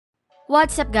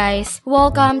What's up guys?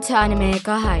 Welcome to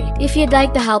AnimeKouhai. If you'd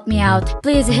like to help me out,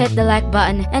 please hit the like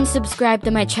button and subscribe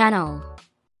to my channel.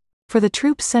 For the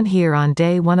troops sent here on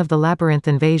day 1 of the Labyrinth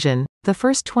invasion, the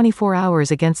first 24 hours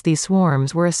against these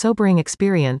swarms were a sobering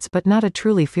experience but not a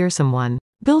truly fearsome one.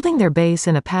 Building their base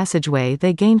in a passageway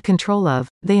they gained control of,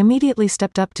 they immediately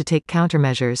stepped up to take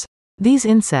countermeasures. These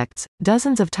insects,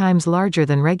 dozens of times larger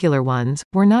than regular ones,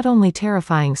 were not only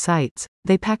terrifying sights,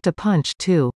 they packed a punch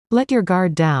too. Let your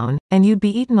guard down, and you'd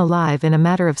be eaten alive in a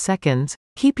matter of seconds.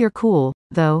 Keep your cool,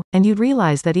 though, and you'd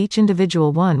realize that each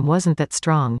individual one wasn't that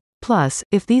strong. Plus,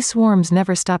 if these swarms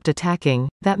never stopped attacking,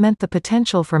 that meant the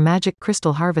potential for magic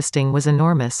crystal harvesting was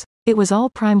enormous. It was all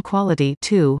prime quality,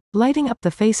 too, lighting up the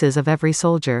faces of every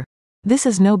soldier. This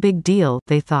is no big deal,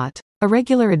 they thought. A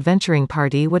regular adventuring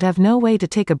party would have no way to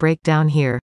take a break down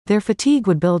here. Their fatigue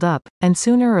would build up, and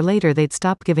sooner or later they'd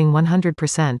stop giving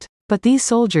 100%. But these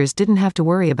soldiers didn't have to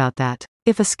worry about that.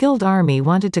 If a skilled army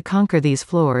wanted to conquer these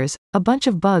floors, a bunch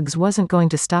of bugs wasn't going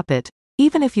to stop it.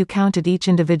 Even if you counted each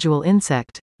individual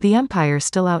insect, the Empire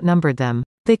still outnumbered them.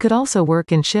 They could also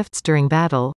work in shifts during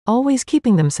battle, always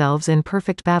keeping themselves in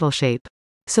perfect battle shape.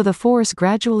 So the force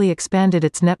gradually expanded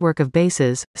its network of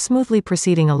bases, smoothly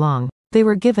proceeding along. They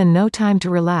were given no time to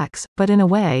relax, but in a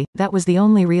way, that was the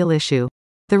only real issue.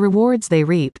 The rewards they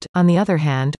reaped, on the other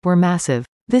hand, were massive.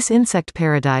 This insect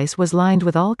paradise was lined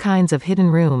with all kinds of hidden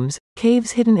rooms,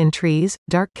 caves hidden in trees,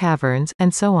 dark caverns,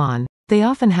 and so on. They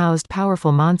often housed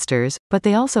powerful monsters, but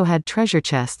they also had treasure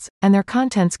chests, and their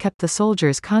contents kept the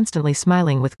soldiers constantly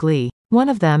smiling with glee. One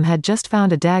of them had just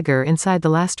found a dagger inside the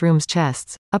last room's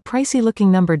chests, a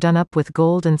pricey-looking number done up with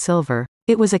gold and silver.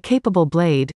 It was a capable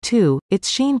blade, too, its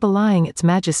sheen belying its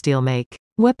magisteel make.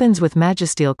 Weapons with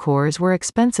magisteel cores were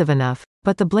expensive enough,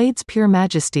 but the blade's pure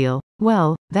magisteel,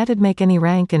 well, that'd make any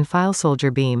rank and file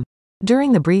soldier beam.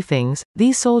 During the briefings,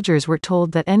 these soldiers were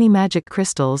told that any magic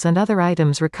crystals and other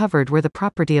items recovered were the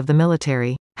property of the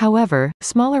military. However,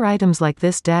 smaller items like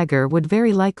this dagger would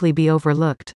very likely be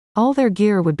overlooked. All their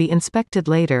gear would be inspected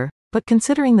later, but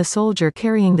considering the soldier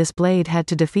carrying this blade had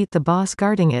to defeat the boss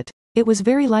guarding it, it was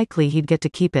very likely he'd get to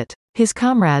keep it. His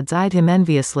comrades eyed him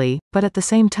enviously, but at the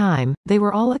same time, they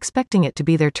were all expecting it to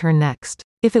be their turn next.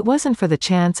 If it wasn't for the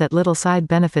chance at little side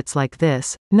benefits like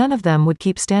this, none of them would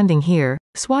keep standing here,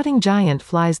 swatting giant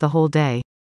flies the whole day.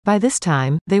 By this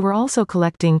time, they were also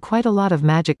collecting quite a lot of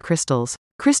magic crystals.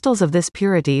 Crystals of this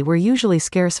purity were usually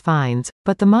scarce finds,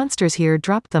 but the monsters here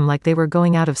dropped them like they were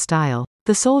going out of style.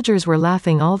 The soldiers were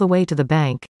laughing all the way to the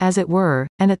bank, as it were,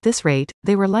 and at this rate,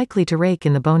 they were likely to rake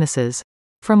in the bonuses.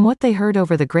 From what they heard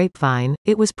over the grapevine,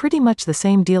 it was pretty much the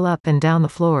same deal up and down the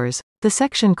floors. The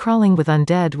section crawling with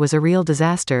undead was a real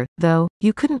disaster, though.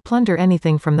 You couldn't plunder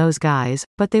anything from those guys,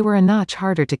 but they were a notch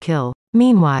harder to kill.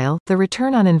 Meanwhile, the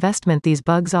return on investment these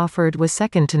bugs offered was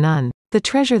second to none. The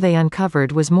treasure they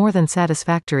uncovered was more than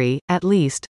satisfactory, at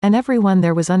least, and everyone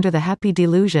there was under the happy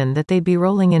delusion that they'd be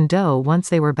rolling in dough once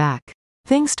they were back.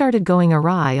 Things started going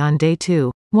awry on day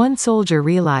 2. One soldier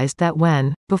realized that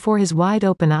when, before his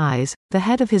wide-open eyes, the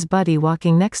head of his buddy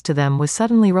walking next to them was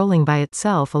suddenly rolling by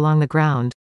itself along the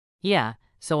ground. Yeah,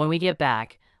 so when we get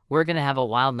back, we're gonna have a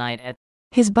wild night at...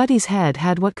 His buddy's head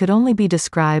had what could only be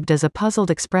described as a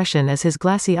puzzled expression as his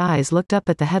glassy eyes looked up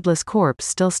at the headless corpse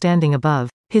still standing above.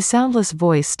 His soundless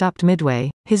voice stopped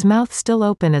midway, his mouth still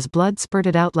open as blood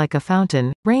spurted out like a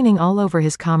fountain, raining all over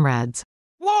his comrades.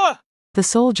 What? The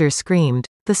soldier screamed.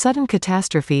 The sudden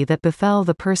catastrophe that befell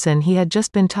the person he had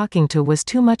just been talking to was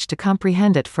too much to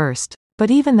comprehend at first.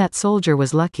 But even that soldier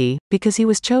was lucky, because he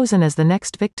was chosen as the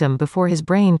next victim before his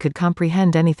brain could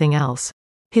comprehend anything else.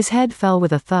 His head fell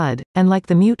with a thud, and like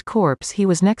the mute corpse he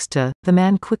was next to, the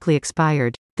man quickly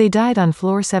expired. They died on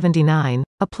floor 79,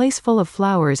 a place full of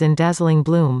flowers in dazzling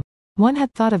bloom. One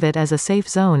had thought of it as a safe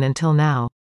zone until now.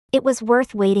 It was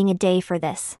worth waiting a day for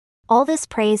this. All this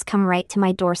praise come right to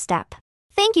my doorstep.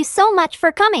 Thank you so much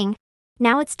for coming.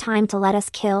 Now it's time to let us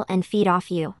kill and feed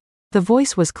off you. The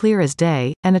voice was clear as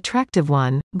day, an attractive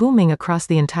one, booming across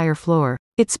the entire floor.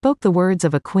 It spoke the words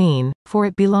of a queen, for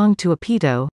it belonged to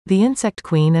Apito, the insect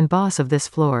queen and boss of this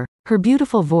floor. Her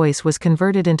beautiful voice was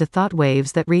converted into thought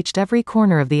waves that reached every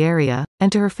corner of the area,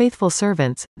 and to her faithful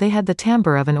servants, they had the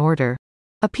timbre of an order.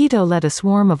 Apito led a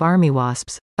swarm of army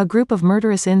wasps, a group of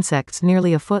murderous insects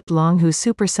nearly a foot long whose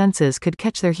super senses could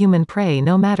catch their human prey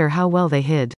no matter how well they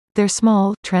hid. Their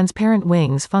small, transparent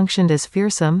wings functioned as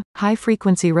fearsome,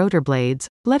 high-frequency rotor blades,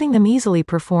 letting them easily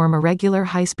perform irregular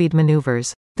high-speed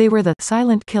maneuvers. They were the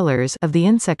silent killers of the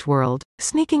insect world,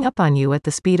 sneaking up on you at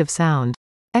the speed of sound.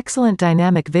 Excellent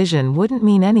dynamic vision wouldn't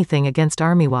mean anything against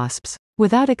army wasps.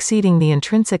 Without exceeding the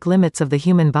intrinsic limits of the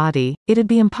human body, it'd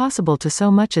be impossible to so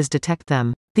much as detect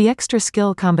them. The extra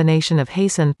skill combination of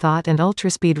hasten thought and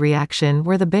ultraspeed reaction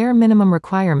were the bare minimum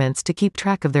requirements to keep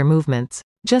track of their movements.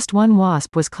 Just one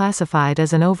wasp was classified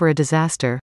as an over a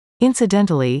disaster.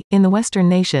 Incidentally, in the Western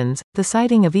nations, the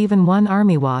sighting of even one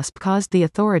army wasp caused the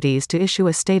authorities to issue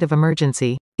a state of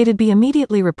emergency. It'd be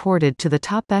immediately reported to the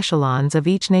top echelons of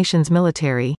each nation's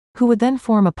military, who would then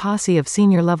form a posse of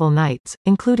senior-level knights,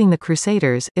 including the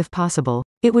Crusaders, if possible.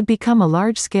 It would become a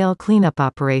large-scale cleanup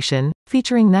operation,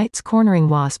 featuring knights cornering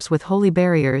wasps with holy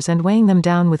barriers and weighing them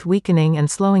down with weakening and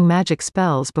slowing magic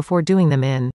spells before doing them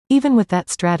in. Even with that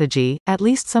strategy, at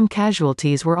least some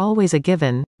casualties were always a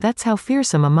given. That's how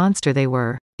fearsome a monster they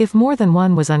were. If more than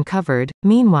one was uncovered,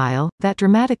 meanwhile, that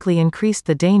dramatically increased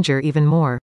the danger even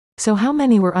more. So how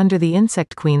many were under the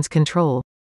Insect Queen's control?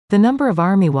 The number of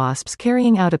army wasps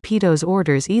carrying out Apito's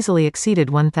orders easily exceeded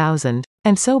 1,000.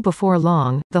 And so before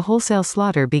long, the wholesale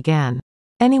slaughter began.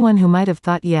 Anyone who might have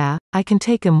thought, yeah, I can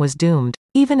take him, was doomed.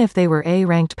 Even if they were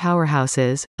A-ranked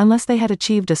powerhouses, unless they had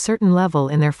achieved a certain level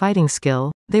in their fighting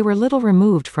skill, they were little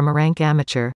removed from a rank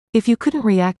amateur. If you couldn't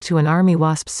react to an army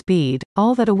wasp's speed,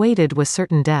 all that awaited was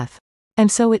certain death. And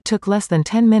so it took less than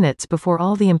 10 minutes before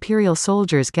all the Imperial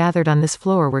soldiers gathered on this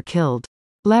floor were killed.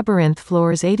 Labyrinth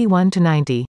floors 81 to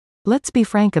 90. Let's be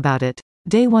frank about it.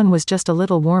 Day 1 was just a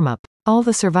little warm-up. All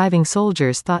the surviving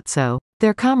soldiers thought so.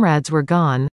 Their comrades were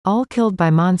gone, all killed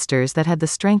by monsters that had the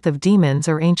strength of demons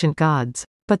or ancient gods.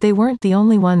 But they weren't the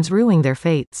only ones ruining their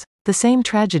fates. The same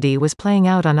tragedy was playing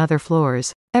out on other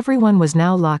floors. Everyone was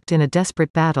now locked in a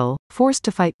desperate battle, forced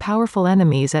to fight powerful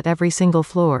enemies at every single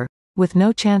floor, with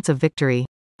no chance of victory.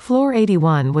 Floor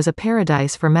 81 was a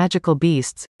paradise for magical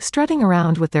beasts, strutting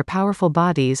around with their powerful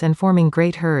bodies and forming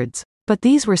great herds. But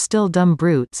these were still dumb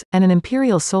brutes, and an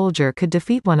Imperial soldier could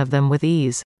defeat one of them with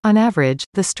ease. On average,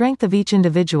 the strength of each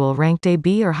individual ranked A,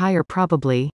 B or higher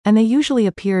probably, and they usually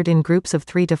appeared in groups of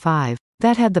 3 to 5.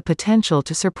 That had the potential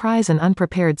to surprise an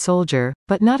unprepared soldier,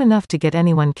 but not enough to get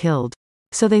anyone killed.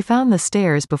 So they found the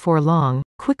stairs before long,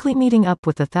 quickly meeting up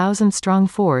with the 1,000-strong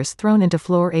force thrown into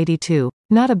floor 82.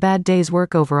 Not a bad day's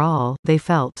work overall, they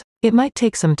felt. It might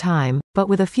take some time, but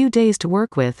with a few days to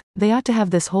work with, they ought to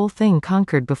have this whole thing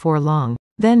conquered before long.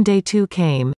 Then day 2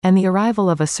 came, and the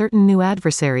arrival of a certain new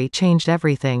adversary changed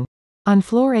everything. On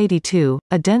floor 82,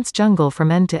 a dense jungle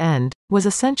from end to end, was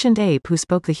a sentient ape who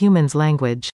spoke the human's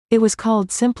language. It was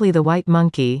called simply the White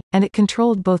Monkey, and it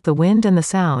controlled both the wind and the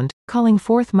sound, calling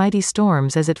forth mighty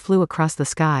storms as it flew across the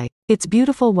sky. Its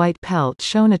beautiful white pelt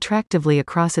shone attractively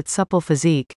across its supple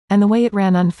physique, and the way it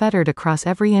ran unfettered across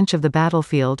every inch of the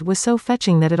battlefield was so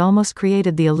fetching that it almost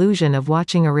created the illusion of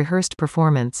watching a rehearsed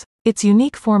performance. Its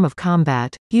unique form of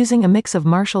combat, using a mix of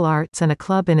martial arts and a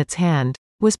club in its hand,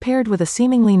 was paired with a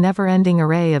seemingly never-ending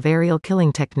array of aerial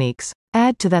killing techniques.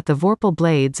 Add to that the vorpal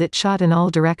blades it shot in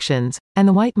all directions, and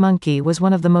the White Monkey was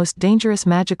one of the most dangerous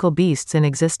magical beasts in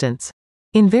existence.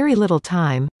 In very little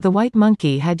time, the White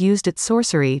Monkey had used its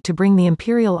sorcery to bring the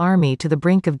Imperial army to the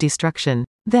brink of destruction.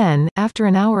 Then, after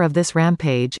an hour of this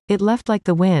rampage, it left like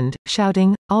the wind,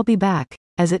 shouting, "I'll be back,"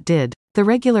 as it did. The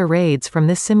regular raids from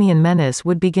this simian menace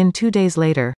would begin 2 days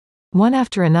later. One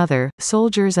after another,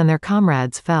 soldiers and their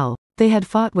comrades fell. They had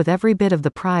fought with every bit of the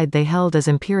pride they held as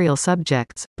Imperial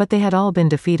subjects, but they had all been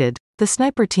defeated. The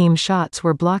sniper team's shots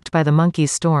were blocked by the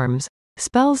monkey's storms.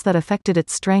 Spells that affected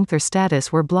its strength or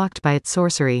status were blocked by its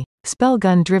sorcery.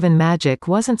 Spellgun-driven magic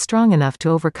wasn't strong enough to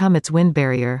overcome its wind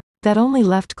barrier. That only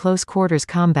left close-quarters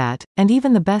combat, and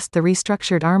even the best the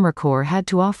restructured armor core had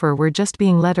to offer were just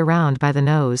being led around by the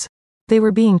nose. They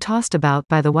were being tossed about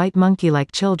by the White Monkey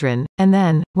like children, and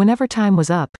then, whenever time was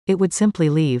up, it would simply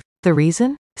leave. The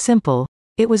reason? Simple.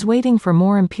 It was waiting for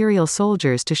more Imperial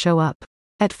soldiers to show up.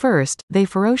 At first, they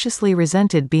ferociously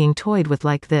resented being toyed with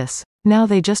like this. Now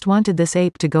they just wanted this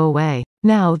ape to go away.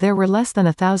 Now there were less than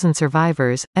 1,000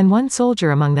 survivors, and one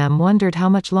soldier among them wondered how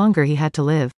much longer he had to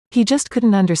live. He just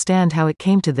couldn't understand how it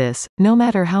came to this, no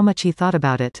matter how much he thought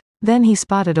about it. Then he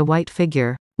spotted a white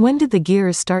figure. When did the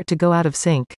gears start to go out of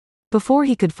sync? Before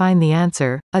he could find the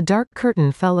answer, a dark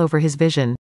curtain fell over his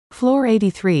vision. Floor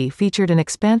 83 featured an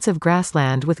expansive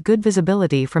grassland with good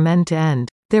visibility from end to end.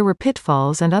 There were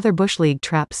pitfalls and other bush league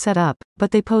traps set up,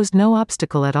 but they posed no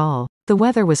obstacle at all. The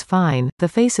weather was fine, the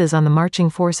faces on the marching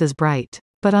forces bright.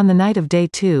 But on the night of day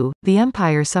 2, the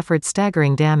Empire suffered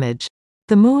staggering damage.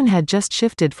 The moon had just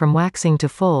shifted from waxing to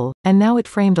full, and now it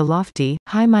framed a lofty,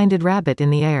 high-minded rabbit in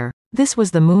the air. This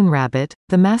was the moon rabbit,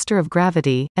 the master of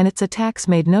gravity, and its attacks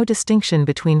made no distinction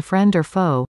between friend or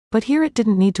foe. but here it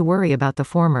didn't need to worry about the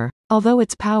former. Although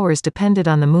its powers depended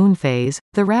on the moon phase,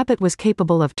 the rabbit was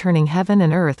capable of turning heaven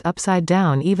and earth upside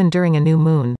down even during a new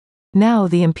moon. Now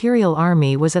the Imperial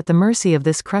army was at the mercy of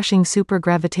this crushing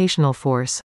supergravitational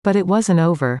force. But it wasn't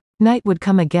over. Night would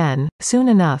come again, soon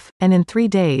enough, and in 3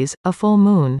 days, a full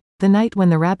moon, the night when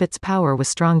the rabbit's power was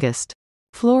strongest.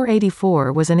 Floor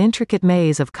 84 was an intricate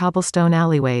maze of cobblestone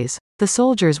alleyways. The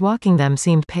soldiers walking them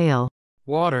seemed pale.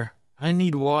 Water. I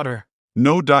need water.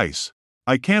 No dice.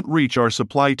 I can't reach our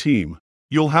supply team.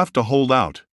 You'll have to hold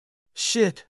out.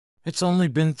 Shit. It's only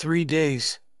been 3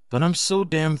 days, but I'm so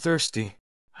damn thirsty.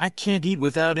 I can't eat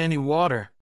without any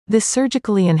water. This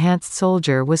surgically enhanced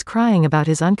soldier was crying about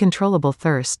his uncontrollable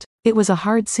thirst. It was a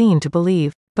hard scene to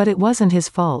believe, but it wasn't his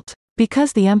fault.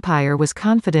 Because the Empire was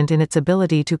confident in its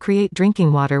ability to create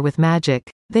drinking water with magic,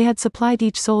 they had supplied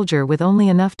each soldier with only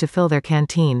enough to fill their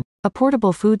canteen. A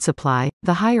portable food supply,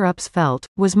 the higher-ups felt,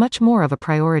 was much more of a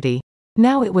priority.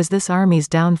 Now it was this army's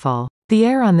downfall. The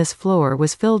air on this floor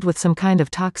was filled with some kind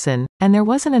of toxin, and there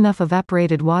wasn't enough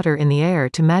evaporated water in the air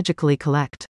to magically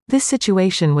collect. This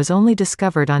situation was only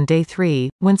discovered on day 3,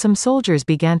 when some soldiers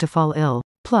began to fall ill.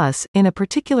 Plus, in a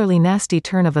particularly nasty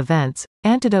turn of events,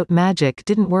 antidote magic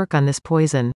didn't work on this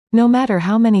poison. No matter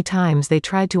how many times they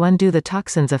tried to undo the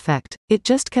toxin's effect, it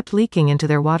just kept leaking into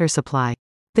their water supply.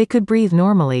 They could breathe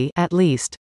normally, at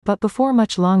least. But before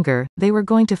much longer, they were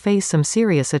going to face some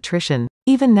serious attrition.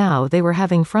 Even now they were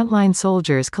having frontline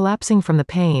soldiers collapsing from the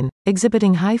pain,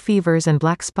 exhibiting high fevers and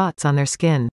black spots on their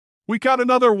skin. We got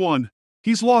another one.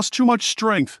 He's lost too much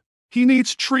strength. He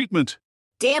needs treatment.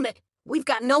 Damn it! We've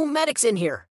got no medics in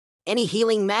here. Any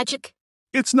healing magic?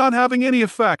 It's not having any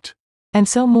effect. And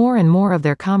so more and more of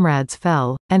their comrades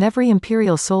fell, and every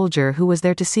Imperial soldier who was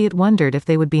there to see it wondered if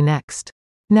they would be next.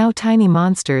 Now tiny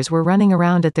monsters were running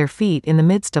around at their feet in the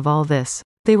midst of all this.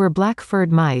 They were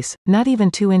black-furred mice, not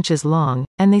even 2 inches long,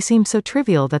 and they seemed so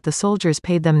trivial that the soldiers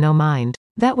paid them no mind.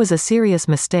 That was a serious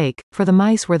mistake, for the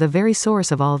mice were the very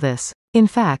source of all this. In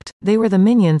fact, they were the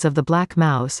minions of the Black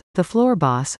Mouse, the floor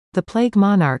boss, the plague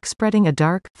monarch spreading a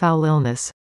dark, foul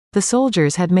illness. The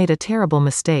soldiers had made a terrible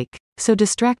mistake. So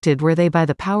distracted were they by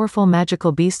the powerful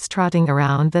magical beasts trotting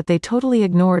around that they totally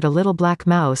ignored a little black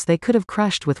mouse they could have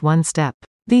crushed with one step.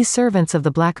 These servants of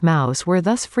the Black Mouse were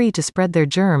thus free to spread their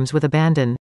germs with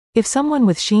abandon. If someone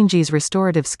with Shinji's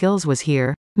restorative skills was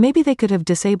here, maybe they could have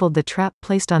disabled the trap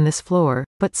placed on this floor,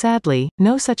 but sadly,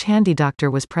 no such handy doctor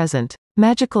was present.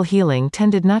 Magical healing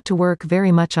tended not to work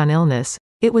very much on illness.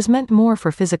 It was meant more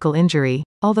for physical injury,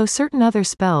 although certain other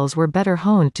spells were better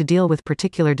honed to deal with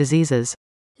particular diseases.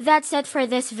 That's it for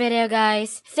this video,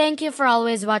 guys. Thank you for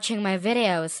always watching my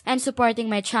videos and supporting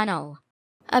my channel.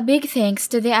 A big thanks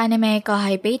to the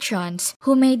AnimeKouhai patrons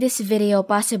who made this video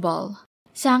possible.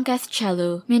 Sanketh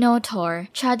Chelu, Minotaur,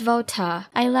 Chadvota,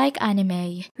 I Like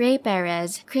Anime, Ray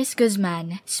Perez, Chris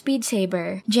Guzman, Speed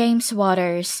Saber, James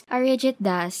Waters, Arijit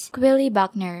Das, Quilly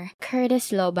Buckner,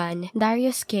 Curtis Loban,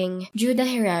 Darius King, Judah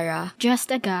Herrera,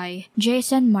 Just a Guy,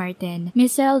 Jason Martin,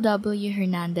 Michelle W.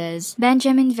 Hernandez,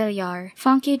 Benjamin Villar,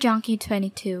 Funky Junkie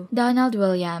 22, Donald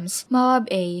Williams, Moab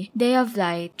A, Day of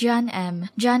Light, John M,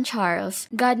 John Charles,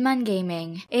 Godman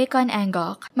Gaming, Akon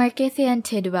Angok, Markithian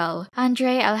Tidwell,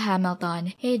 Andre L. Hamilton,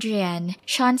 Adrian,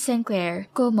 Sean Sinclair,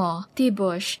 Kumo,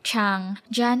 Tibush, Chang,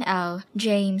 John L,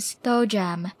 James,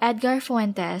 Tojam, Edgar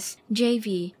Fuentes,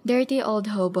 JV, Dirty Old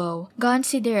Hobo,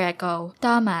 Gonsi Direco,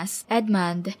 Thomas,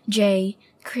 Edmund, Jay,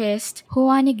 Christ,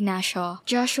 Juan Ignacio,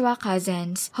 Joshua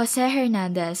Cousins, Jose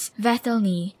Hernandez,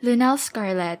 Vethelny, Lunel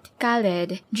Scarlett,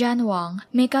 Khalid, John Wong,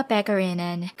 Mika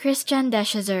Pekarinen, Christian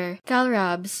Deshazer, Cal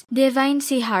Robs, Divine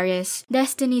C. Harris,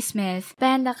 Destiny Smith,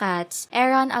 Panda Cats,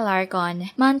 Aaron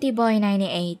Alarcon, Monty Boy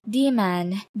 98,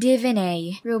 D-Man,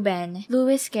 Divinay, Ruben,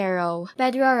 Luis Caro,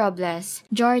 Pedro Robles,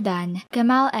 Jordan,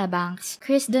 Kemal Ebanks,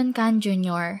 Chris Duncan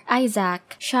Jr.,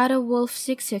 Isaac, Shadow Wolf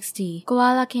 660,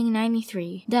 Koala King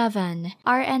 93, Devon,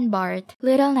 RN Bart,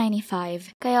 Little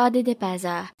 95, Coyote de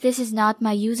Peza, This Is Not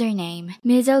My Username,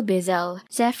 Mizzle Bizzle,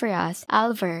 Zephyrus,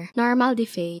 Alver, Normal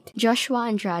Defate, Joshua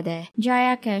Andrade,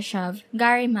 Jaya Keshav,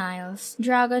 Gary Miles,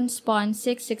 Dragon Spawn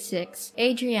 666,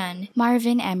 Adrian,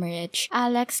 Marvin Emmerich,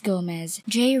 Alex Gomez,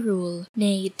 J. Rule,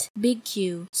 Nate, Big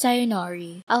Q,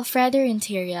 Sayonori, Alfredo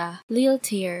Interior, Lil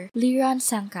Tier, Liron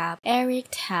Sangkap, Eric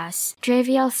Tass,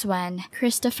 Trivial Swan,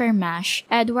 Christopher Mash,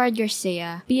 Edward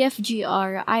Garcia,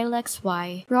 BFGR, Ilex Y,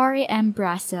 AnimeKouhai, Rory M.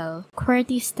 Brasil,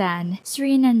 QWERTY Stan,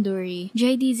 Sri Nanduri,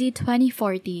 JDZ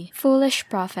 2040, Foolish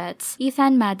Prophets,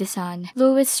 Ethan Madison,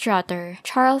 Louis Strutter,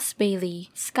 Charles Bailey,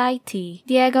 Sky T,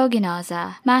 Diego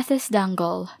Ginoza, Mathis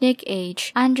Dangle, Nick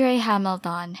H, Andre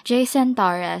Hamilton, Jason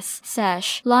Torres,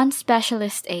 Sesh, Lawn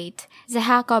Specialist 8,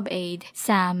 Zahakob Aid,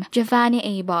 Sam, Giovanni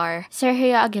Abar,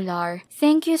 Sergio Aguilar.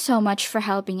 Thank you so much for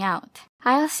helping out.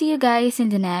 I'll see you guys in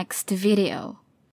the next video.